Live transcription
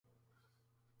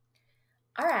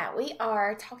All right, we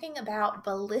are talking about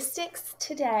ballistics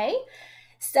today.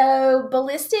 So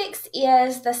ballistics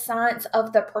is the science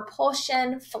of the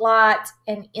propulsion, flight,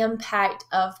 and impact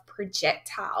of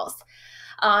projectiles.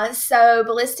 So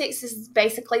ballistics is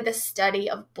basically the study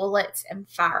of bullets and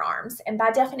firearms. And by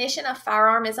definition, a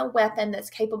firearm is a weapon that's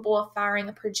capable of firing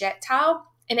a projectile,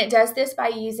 and it does this by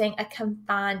using a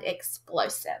confined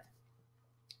explosive.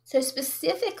 So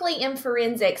specifically in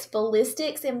forensics,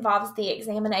 ballistics involves the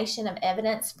examination of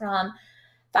evidence from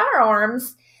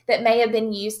firearms that may have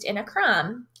been used in a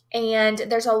crime. And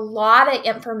there's a lot of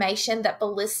information that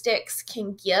ballistics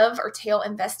can give or tell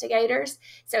investigators.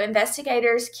 So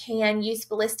investigators can use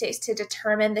ballistics to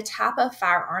determine the type of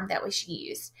firearm that was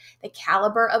used, the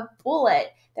caliber of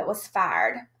bullet that was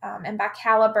fired. And by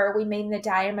caliber, we mean the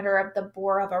diameter of the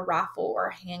bore of a rifle or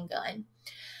a handgun.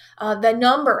 The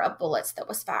number of bullets that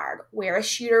was fired, where a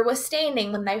shooter was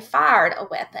standing when they fired a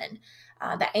weapon,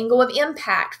 the angle of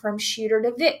impact from shooter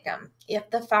to victim, if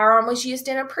the firearm was used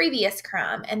in a previous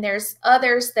crime, and there's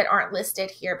others that aren't listed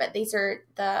here, but these are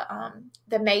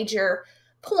the major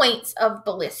points of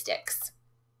ballistics.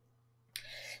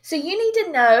 So you need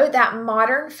to know that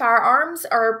modern firearms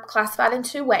are classified in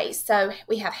two ways. So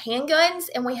we have handguns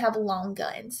and we have long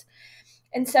guns.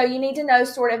 And so you need to know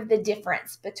sort of the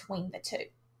difference between the two.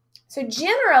 So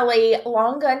generally,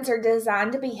 long guns are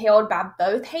designed to be held by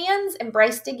both hands and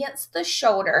braced against the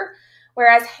shoulder,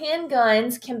 whereas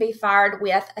handguns can be fired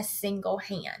with a single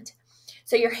hand.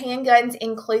 So your handguns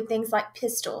include things like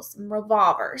pistols and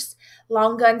revolvers.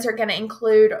 Long guns are going to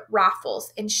include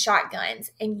rifles and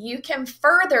shotguns, and you can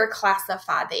further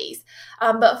classify these.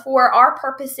 But for our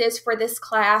purposes for this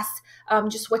class,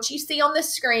 just what you see on the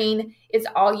screen is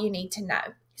all you need to know.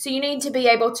 So you need to be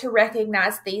able to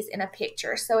recognize these in a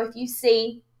picture. So if you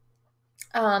see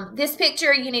this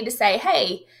picture, you need to say,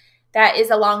 hey, that is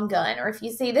a long gun. Or if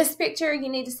you see this picture, you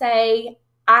need to say,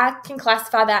 I can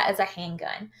classify that as a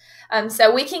handgun.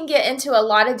 So we can get into a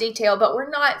lot of detail, but we're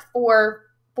not for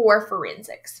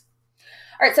forensics.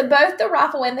 All right, so both the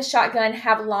rifle and the shotgun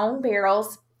have long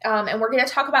barrels. And we're going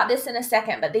to talk about this in a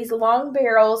second, but these long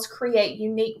barrels create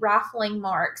unique rifling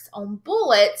marks on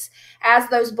bullets as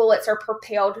those bullets are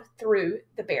propelled through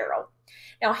the barrel.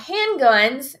 Now,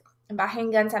 handguns, and by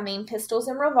handguns I mean pistols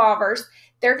and revolvers,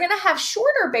 they're going to have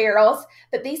shorter barrels,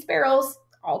 but these barrels,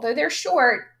 although they're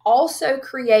short, also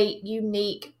create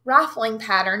unique rifling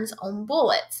patterns on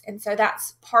bullets. And so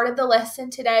that's part of the lesson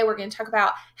today. We're going to talk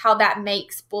about how that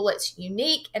makes bullets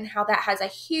unique and how that has a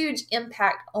huge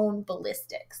impact on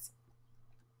ballistics.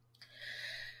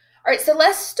 All right, so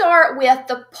let's start with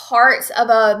the parts of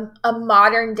a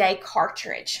modern day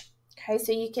cartridge. Okay,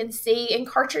 so you can see, and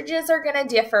cartridges are going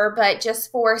to differ, but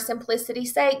just for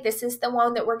simplicity's sake, this is the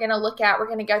one that we're going to look at. We're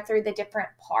going to go through the different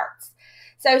parts.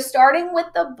 So starting with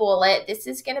the bullet, this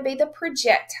is going to be the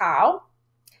projectile.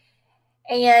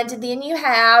 And then you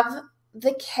have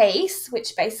the case,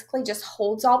 which basically just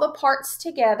holds all the parts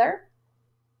together.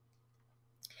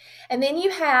 And then you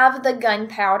have the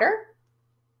gunpowder.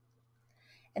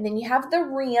 And then you have the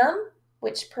rim,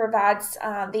 which provides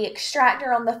the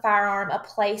extractor on the firearm a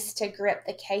place to grip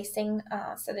the casing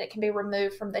so that it can be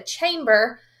removed from the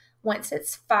chamber once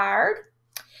it's fired.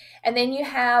 And then you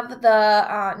have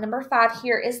the number 5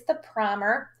 here is the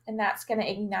primer, and that's going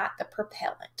to ignite the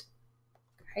propellant.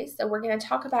 Okay, so we're going to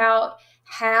talk about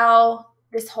how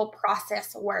this whole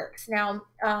process works. Now,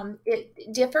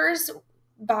 it differs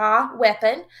by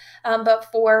weapon,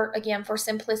 but for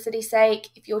simplicity's sake,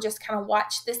 if you'll just kind of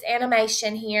watch this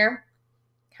animation here,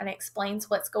 kind of explains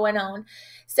what's going on.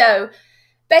 So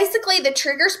basically the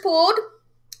trigger's pulled,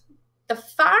 the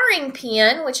firing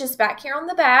pin, which is back here on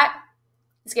the back,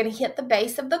 is going to hit the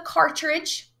base of the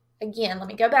cartridge. Again, let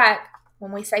me go back.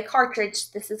 When we say cartridge,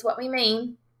 this is what we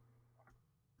mean.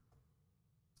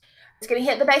 It's going to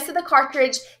hit the base of the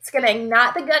cartridge. It's going to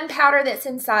ignite the gunpowder that's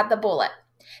inside the bullet.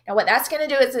 Now, what that's going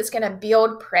to do is it's going to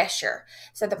build pressure.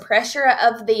 So the pressure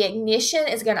of the ignition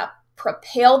is going to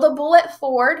propel the bullet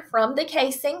forward from the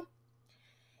casing.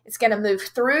 It's going to move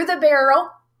through the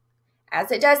barrel.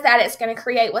 As it does that, it's going to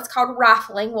create what's called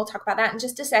rifling. We'll talk about that in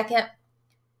just a second.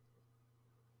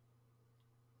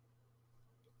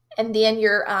 And then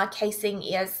your casing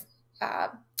is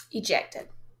ejected.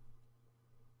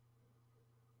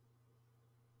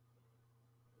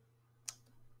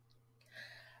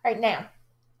 All right, now,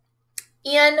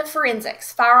 in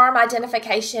forensics, firearm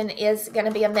identification is going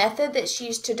to be a method that's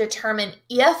used to determine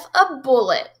if a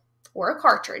bullet or a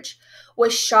cartridge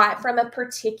was shot from a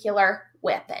particular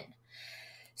weapon.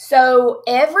 So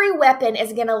every weapon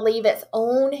is going to leave its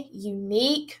own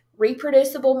unique,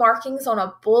 reproducible markings on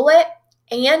a bullet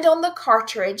and on the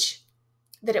cartridge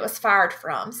that it was fired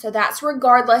from. So that's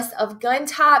regardless of gun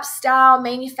type, style,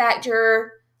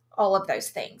 manufacturer, all of those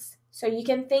things. So you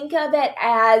can think of it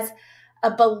as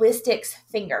a ballistics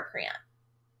fingerprint.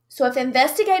 So if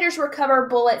investigators recover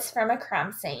bullets from a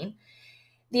crime scene,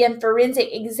 then forensic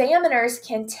examiners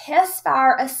can test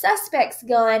fire a suspect's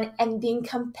gun and then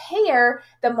compare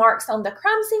the marks on the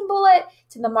crime scene bullet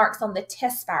to the marks on the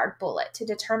test-fired bullet to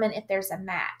determine if there's a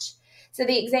match. So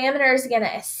the examiner is going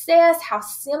to assess how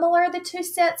similar the two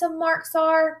sets of marks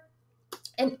are,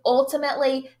 and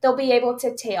ultimately they'll be able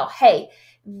to tell, hey,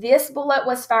 this bullet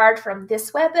was fired from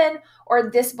this weapon, or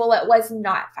this bullet was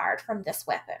not fired from this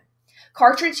weapon.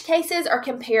 Cartridge cases are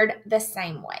compared the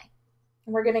same way.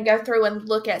 We're going to go through and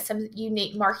look at some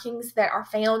unique markings that are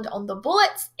found on the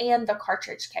bullets and the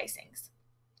cartridge casings.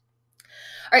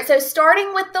 All right, so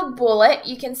starting with the bullet,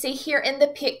 you can see here in the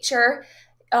picture,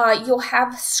 you'll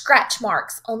have scratch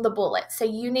marks on the bullet. So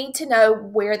you need to know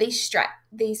where these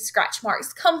scratch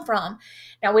marks come from.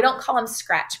 Now, we don't call them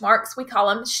scratch marks. We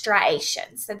call them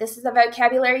striations. So this is a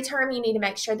vocabulary term you need to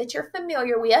make sure that you're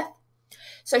familiar with.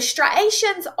 So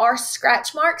striations are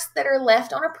scratch marks that are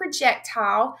left on a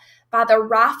projectile by the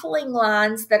rifling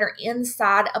lines that are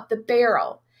inside of the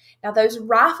barrel. Now, those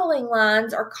rifling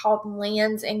lines are called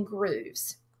lands and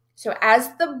grooves. So as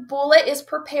the bullet is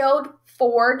propelled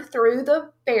forward through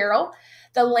the barrel,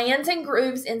 the lands and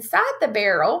grooves inside the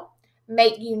barrel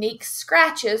make unique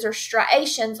scratches or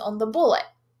striations on the bullet.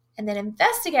 And then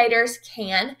investigators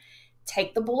can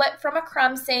take the bullet from a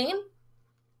crime scene,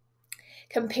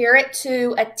 compare it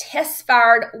to a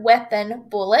test-fired weapon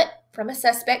bullet from a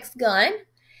suspect's gun,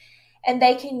 and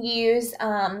they can use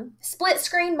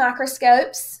split-screen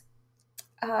microscopes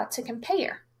to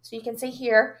compare. So you can see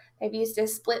here, they've used a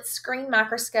split-screen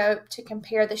microscope to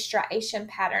compare the striation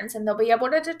patterns, and they'll be able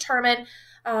to determine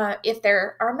if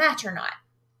they're a match or not.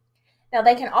 Now,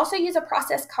 they can also use a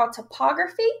process called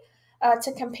topography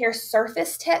to compare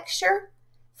surface texture.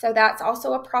 So that's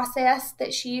also a process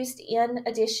that's used in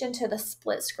addition to the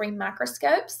split-screen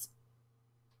microscopes.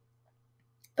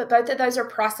 But both of those are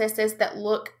processes that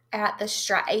look at the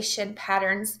striation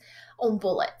patterns on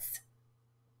bullets.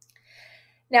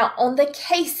 Now, on the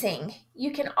casing,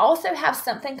 you can also have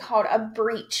something called a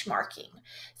breech marking.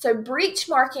 So breech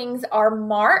markings are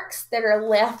marks that are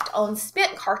left on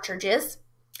spent cartridges.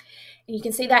 And you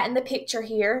can see that in the picture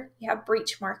here. You have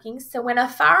breech markings. So when a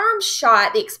firearm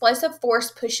shot, the explosive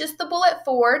force pushes the bullet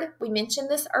forward. We mentioned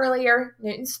this earlier.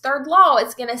 Newton's third law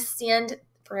is going to send,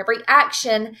 for every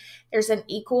action, there's an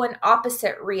equal and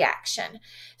opposite reaction.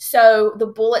 So the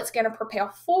bullet's going to propel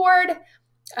forward.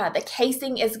 The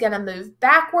casing is going to move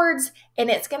backwards, and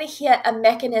it's going to hit a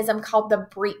mechanism called the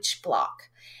breech block.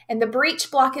 And the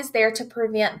breech block is there to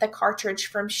prevent the cartridge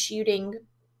from shooting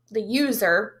the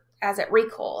user as it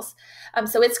recoils.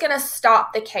 So it's going to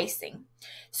stop the casing.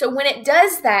 So when it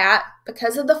does that,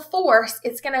 because of the force,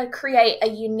 it's going to create a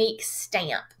unique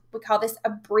stamp. We call this a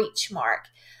breech mark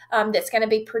that's going to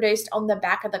be produced on the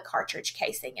back of the cartridge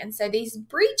casing. And so these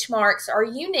breech marks are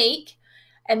unique,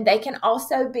 and they can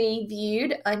also be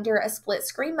viewed under a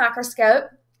split-screen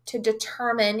microscope to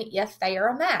determine if they are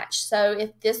a match. So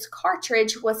if this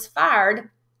cartridge was fired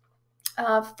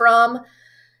from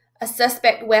a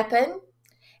suspect weapon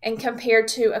and compared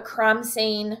to a crime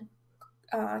scene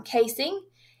casing,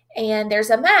 and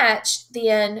there's a match,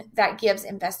 then that gives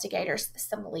investigators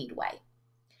some leadway.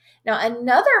 Now,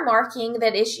 another marking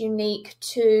that is unique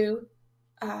to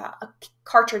a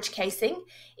cartridge casing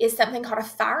is something called a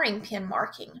firing pin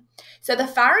marking. So the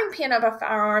firing pin of a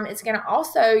firearm is going to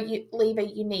also leave a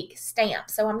unique stamp.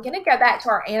 So I'm going to go back to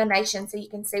our animation so you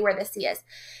can see where this is.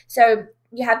 So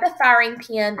you have the firing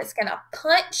pin that's going to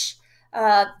punch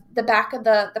the back of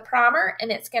the primer,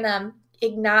 and it's going to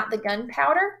ignite the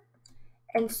gunpowder.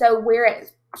 And so where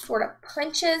it sort of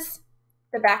punches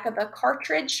the back of the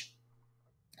cartridge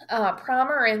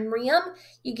primer and rim,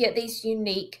 you get these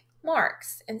unique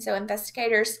marks. And so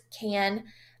investigators can,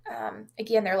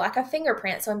 again, they're like a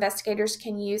fingerprint, so investigators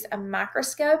can use a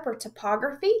microscope or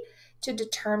topography to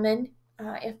determine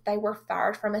if they were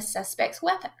fired from a suspect's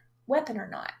weapon or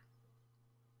not.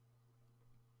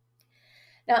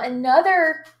 Now,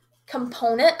 another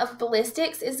component of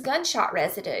ballistics is gunshot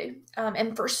residue,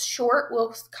 and for short,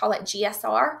 we'll call it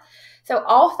GSR. So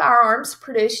all firearms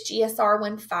produce GSR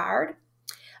when fired,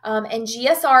 and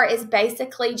GSR is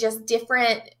basically just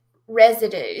different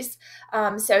residues.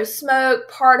 So smoke,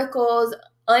 particles,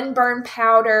 unburned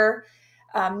powder,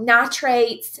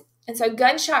 nitrates. And so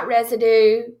gunshot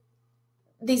residue,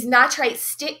 these nitrates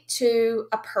stick to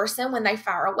a person when they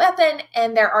fire a weapon,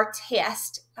 and there are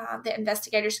tests that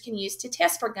investigators can use to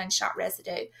test for gunshot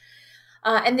residue.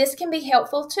 And this can be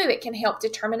helpful too. It can help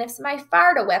determine if somebody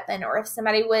fired a weapon or if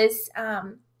somebody was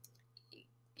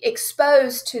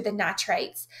exposed to the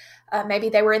nitrates. Maybe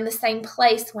they were in the same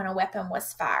place when a weapon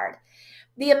was fired.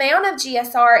 The amount of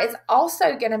GSR is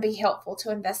also going to be helpful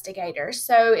to investigators.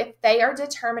 So if they are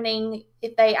determining,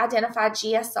 if they identify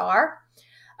GSR,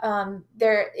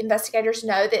 their investigators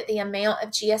know that the amount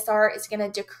of GSR is going to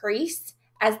decrease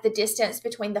as the distance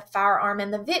between the firearm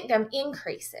and the victim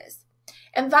increases,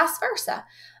 and vice versa.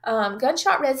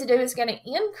 Gunshot residue is going to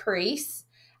increase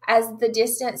as the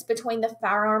distance between the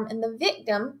firearm and the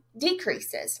victim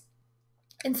decreases.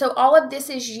 And so all of this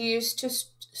is used to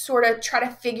sort of try to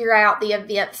figure out the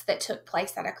events that took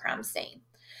place at a crime scene.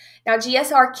 Now,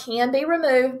 GSR can be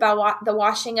removed by the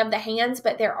washing of the hands,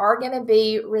 but there are going to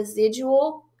be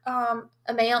residual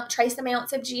trace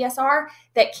amounts of GSR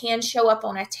that can show up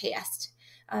on a test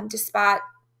despite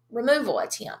removal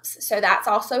attempts. So that's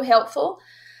also helpful.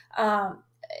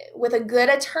 With a good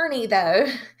attorney, though,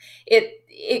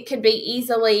 it could be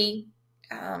easily,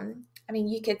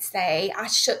 you could say, I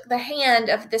shook the hand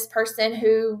of this person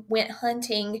who went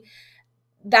hunting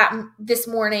this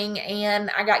morning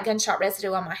and I got gunshot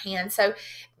residue on my hand. So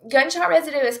gunshot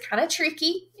residue is kind of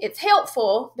tricky. It's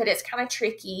helpful, but it's kind of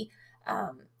tricky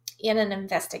in an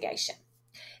investigation.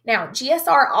 Now,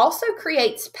 GSR also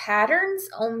creates patterns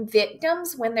on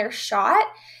victims when they're shot,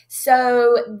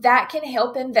 so that can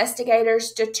help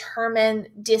investigators determine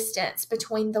distance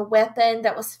between the weapon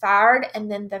that was fired and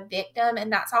then the victim,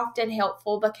 and that's often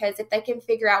helpful because if they can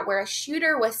figure out where a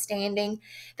shooter was standing,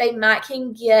 they might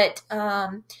can get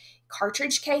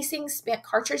cartridge casings, spent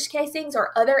cartridge casings,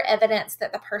 or other evidence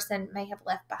that the person may have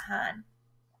left behind.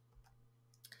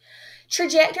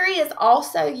 Trajectory is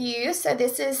also used. So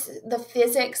this is the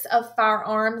physics of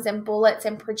firearms and bullets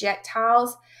and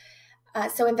projectiles.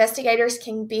 So investigators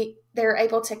they're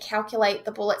able to calculate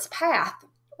the bullet's path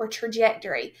or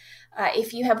trajectory.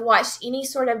 If you have watched any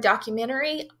sort of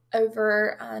documentary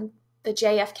over the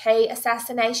JFK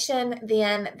assassination,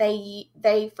 then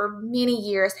they for many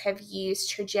years have used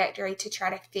trajectory to try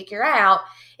to figure out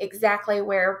exactly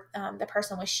where the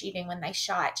person was shooting when they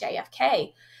shot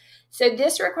JFK. So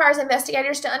this requires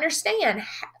investigators to understand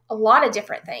a lot of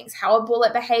different things, how a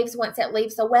bullet behaves once it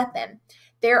leaves a weapon.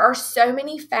 There are so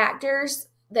many factors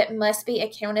that must be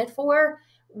accounted for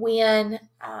when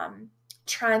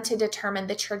trying to determine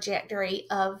the trajectory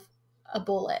of a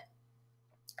bullet.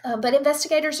 But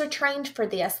investigators are trained for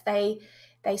this. They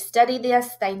study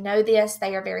this, they know this,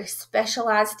 they are very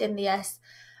specialized in this.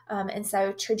 And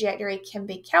so trajectory can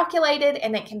be calculated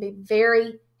and it can be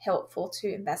very helpful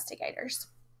to investigators.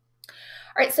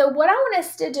 All right, so what I want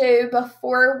us to do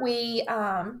before we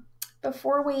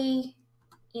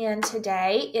end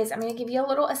today is I'm going to give you a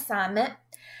little assignment.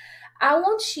 I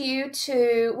want you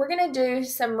to, we're going to do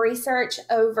some research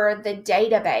over the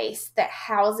database that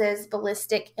houses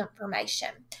ballistic information.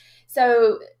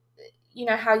 So, you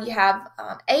know how you have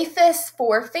APHIS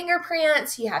for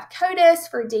fingerprints, you have CODIS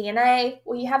for DNA.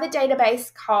 Well, you have a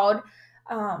database called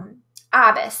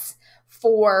IBIS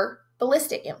for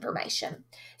ballistic information.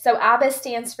 So IBIS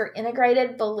stands for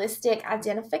Integrated Ballistic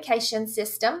Identification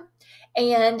System.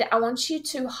 And I want you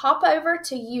to hop over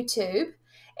to YouTube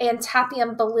and type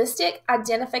in Ballistic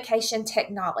Identification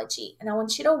Technology. And I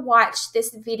want you to watch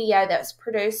this video that was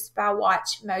produced by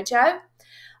Watch Mojo.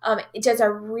 It does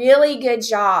a really good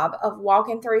job of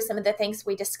walking through some of the things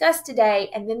we discussed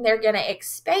today, and then they're going to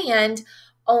expand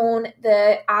on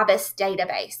the IBIS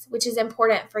database, which is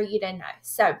important for you to know.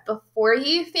 So before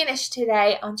you finish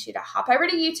today, I want you to hop over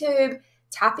to YouTube,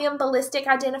 type in Ballistic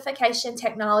Identification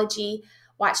Technology,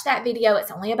 watch that video.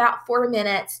 It's only about 4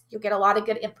 minutes. You'll get a lot of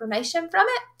good information from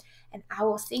it, and I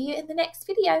will see you in the next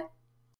video.